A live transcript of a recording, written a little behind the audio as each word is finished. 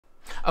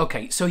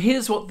Okay, so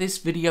here's what this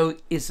video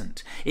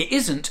isn't. It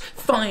isn't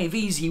 5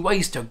 easy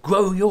ways to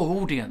grow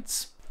your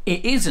audience.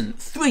 It isn't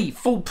 3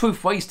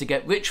 foolproof ways to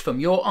get rich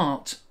from your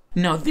art.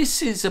 No,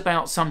 this is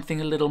about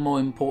something a little more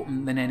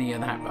important than any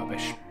of that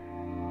rubbish.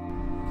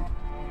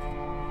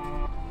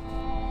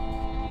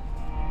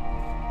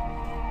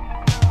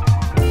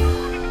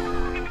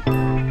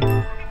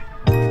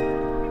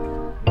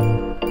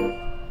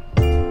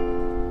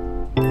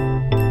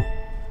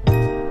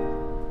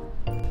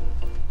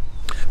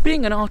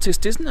 Being an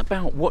artist isn't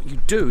about what you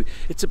do,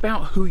 it's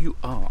about who you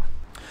are.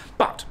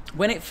 But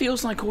when it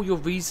feels like all your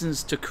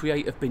reasons to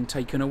create have been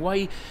taken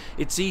away,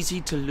 it's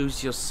easy to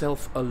lose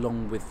yourself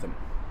along with them.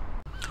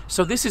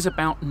 So this is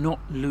about not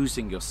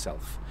losing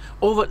yourself,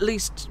 or at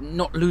least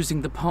not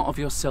losing the part of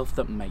yourself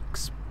that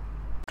makes.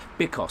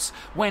 Because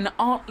when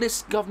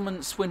artless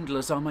government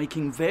swindlers are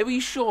making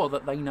very sure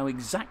that they know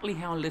exactly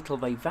how little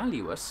they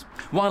value us,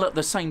 while at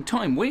the same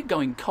time we're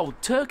going cold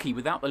turkey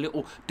without the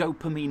little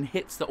dopamine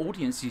hits that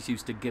audiences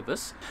used to give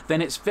us,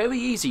 then it's very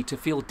easy to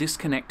feel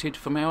disconnected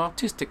from our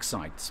artistic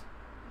sides.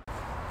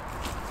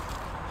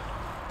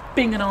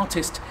 Being an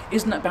artist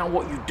isn't about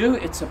what you do,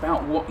 it's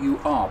about what you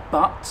are,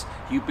 but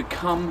you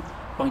become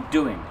by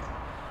doing.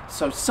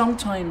 So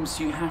sometimes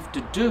you have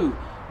to do,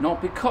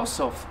 not because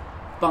of,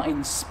 but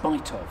in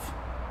spite of.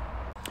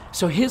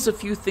 So here's a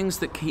few things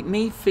that keep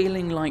me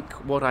feeling like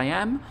what I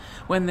am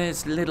when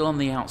there's little on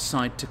the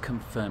outside to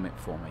confirm it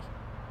for me.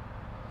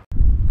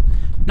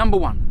 Number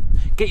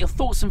 1, get your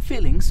thoughts and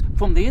feelings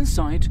from the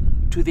inside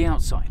to the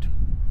outside.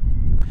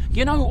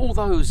 You know all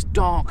those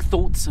dark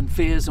thoughts and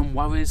fears and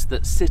worries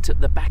that sit at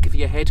the back of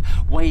your head,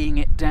 weighing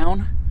it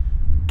down?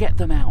 Get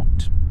them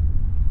out.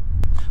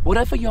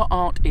 Whatever your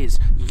art is,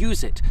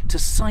 use it to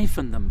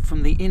siphon them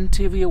from the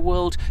interior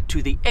world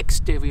to the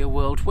exterior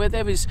world, where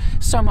there is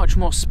so much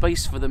more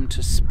space for them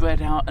to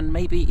spread out and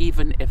maybe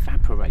even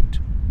evaporate.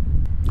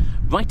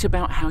 Write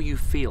about how you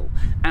feel,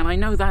 and I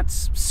know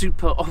that's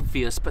super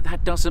obvious, but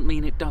that doesn't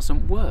mean it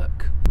doesn't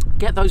work.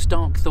 Get those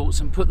dark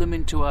thoughts and put them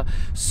into a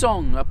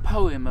song, a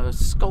poem, a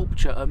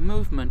sculpture, a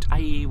movement,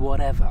 i.e.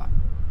 whatever.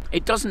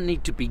 It doesn't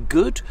need to be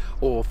good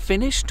or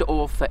finished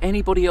or for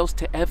anybody else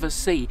to ever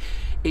see.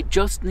 It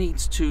just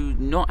needs to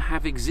not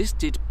have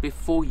existed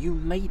before you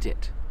made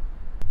it.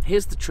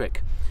 Here's the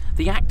trick.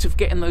 The act of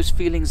getting those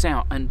feelings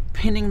out and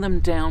pinning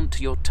them down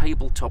to your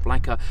tabletop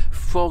like a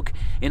frog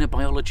in a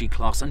biology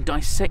class and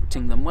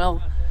dissecting them,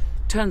 well,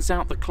 turns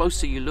out the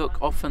closer you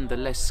look, often the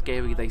less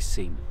scary they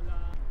seem.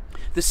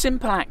 The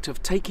simple act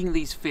of taking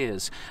these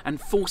fears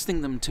and forcing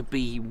them to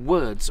be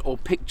words or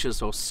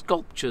pictures or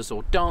sculptures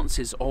or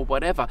dances or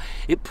whatever,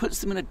 it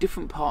puts them in a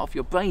different part of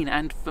your brain,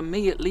 and for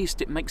me at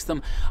least it makes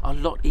them a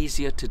lot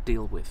easier to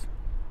deal with.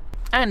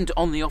 And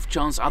on the off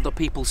chance other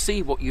people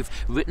see what you've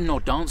written or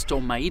danced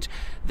or made,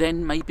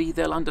 then maybe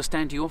they'll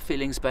understand your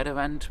feelings better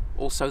and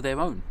also their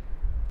own.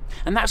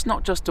 And that's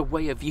not just a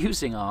way of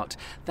using art,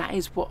 that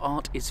is what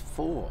art is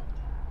for.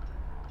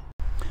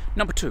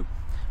 Number 2,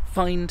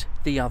 find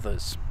the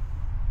others.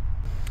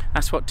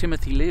 That's what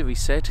Timothy Leary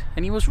said,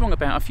 and he was wrong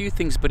about a few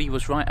things, but he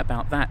was right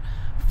about that.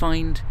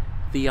 Find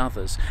the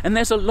others. And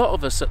there's a lot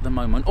of us at the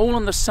moment, all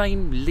on the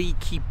same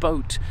leaky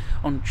boat,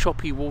 on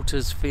choppy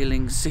waters,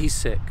 feeling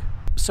seasick.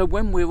 So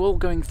when we're all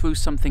going through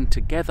something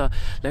together,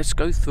 let's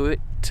go through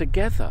it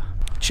together.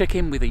 Check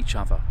in with each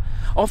other.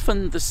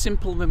 Often the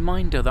simple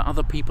reminder that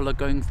other people are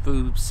going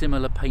through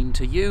similar pain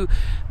to you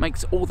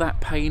makes all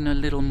that pain a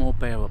little more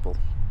bearable.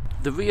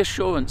 The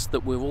reassurance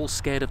that we're all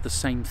scared of the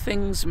same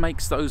things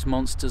makes those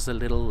monsters a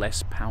little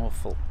less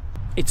powerful.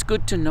 It's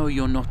good to know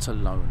you're not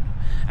alone,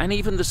 and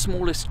even the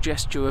smallest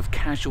gesture of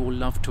casual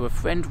love to a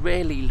friend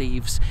rarely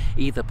leaves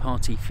either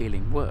party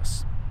feeling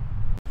worse.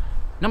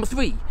 Number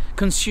 3,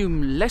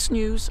 consume less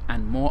news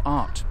and more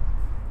art.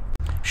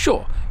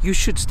 Sure, you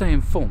should stay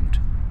informed,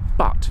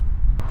 but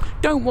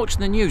don't watch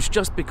the news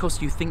just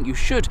because you think you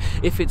should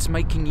if it's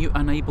making you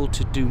unable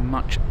to do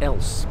much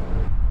else.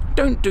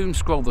 Don't doom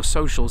scroll the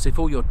socials if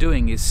all you're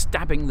doing is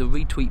stabbing the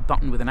retweet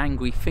button with an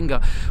angry finger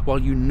while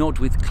you nod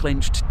with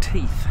clenched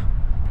teeth.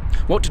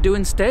 What to do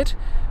instead?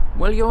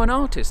 Well, you're an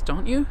artist,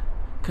 aren't you?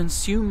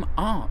 Consume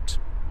art.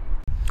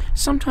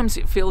 Sometimes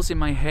it feels in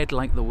my head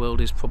like the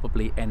world is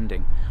probably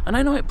ending. And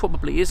I know it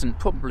probably isn't,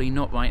 probably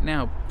not right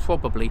now,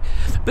 probably.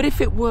 But if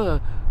it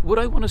were, would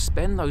I want to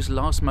spend those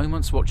last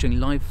moments watching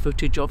live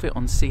footage of it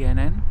on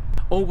CNN?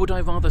 Or would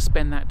I rather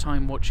spend that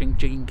time watching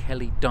Gene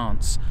Kelly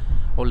dance,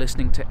 or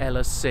listening to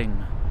Ella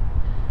sing,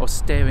 or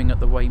staring at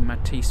the way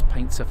Matisse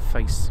paints a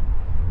face?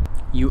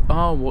 You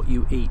are what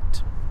you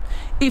eat.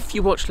 If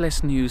you watch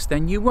less news,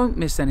 then you won't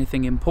miss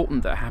anything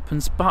important that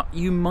happens, but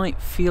you might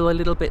feel a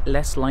little bit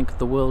less like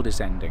the world is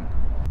ending.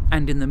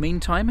 And in the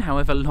meantime,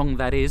 however long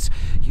that is,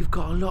 you've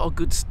got a lot of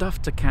good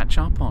stuff to catch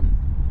up on.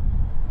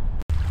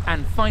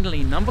 And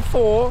finally, number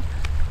 4,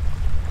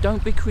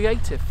 don't be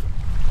creative.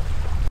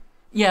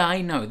 Yeah,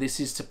 I know this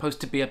is supposed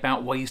to be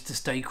about ways to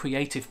stay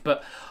creative,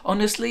 but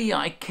honestly,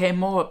 I care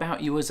more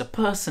about you as a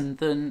person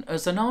than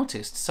as an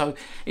artist. So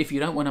if you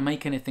don't want to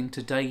make anything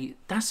today,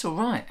 that's all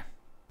right.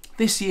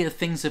 This year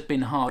things have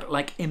been hard,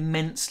 like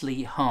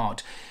immensely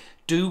hard.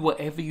 Do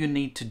whatever you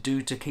need to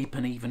do to keep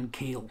an even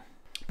keel.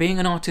 Being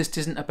an artist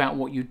isn't about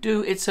what you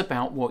do, it's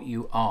about what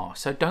you are.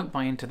 So don't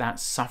buy into that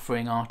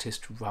suffering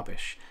artist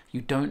rubbish.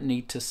 You don't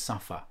need to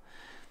suffer.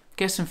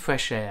 Get some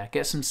fresh air,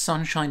 get some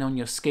sunshine on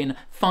your skin,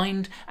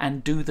 find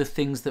and do the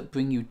things that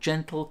bring you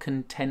gentle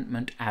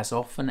contentment as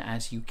often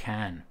as you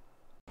can.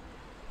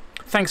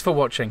 Thanks for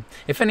watching.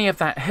 If any of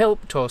that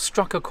helped or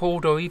struck a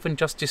chord or even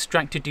just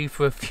distracted you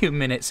for a few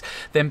minutes,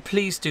 then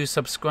please do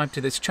subscribe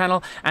to this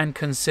channel and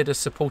consider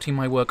supporting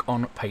my work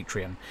on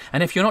Patreon.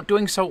 And if you're not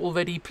doing so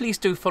already, please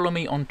do follow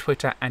me on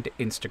Twitter and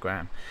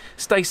Instagram.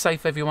 Stay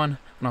safe everyone,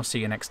 and I'll see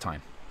you next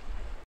time.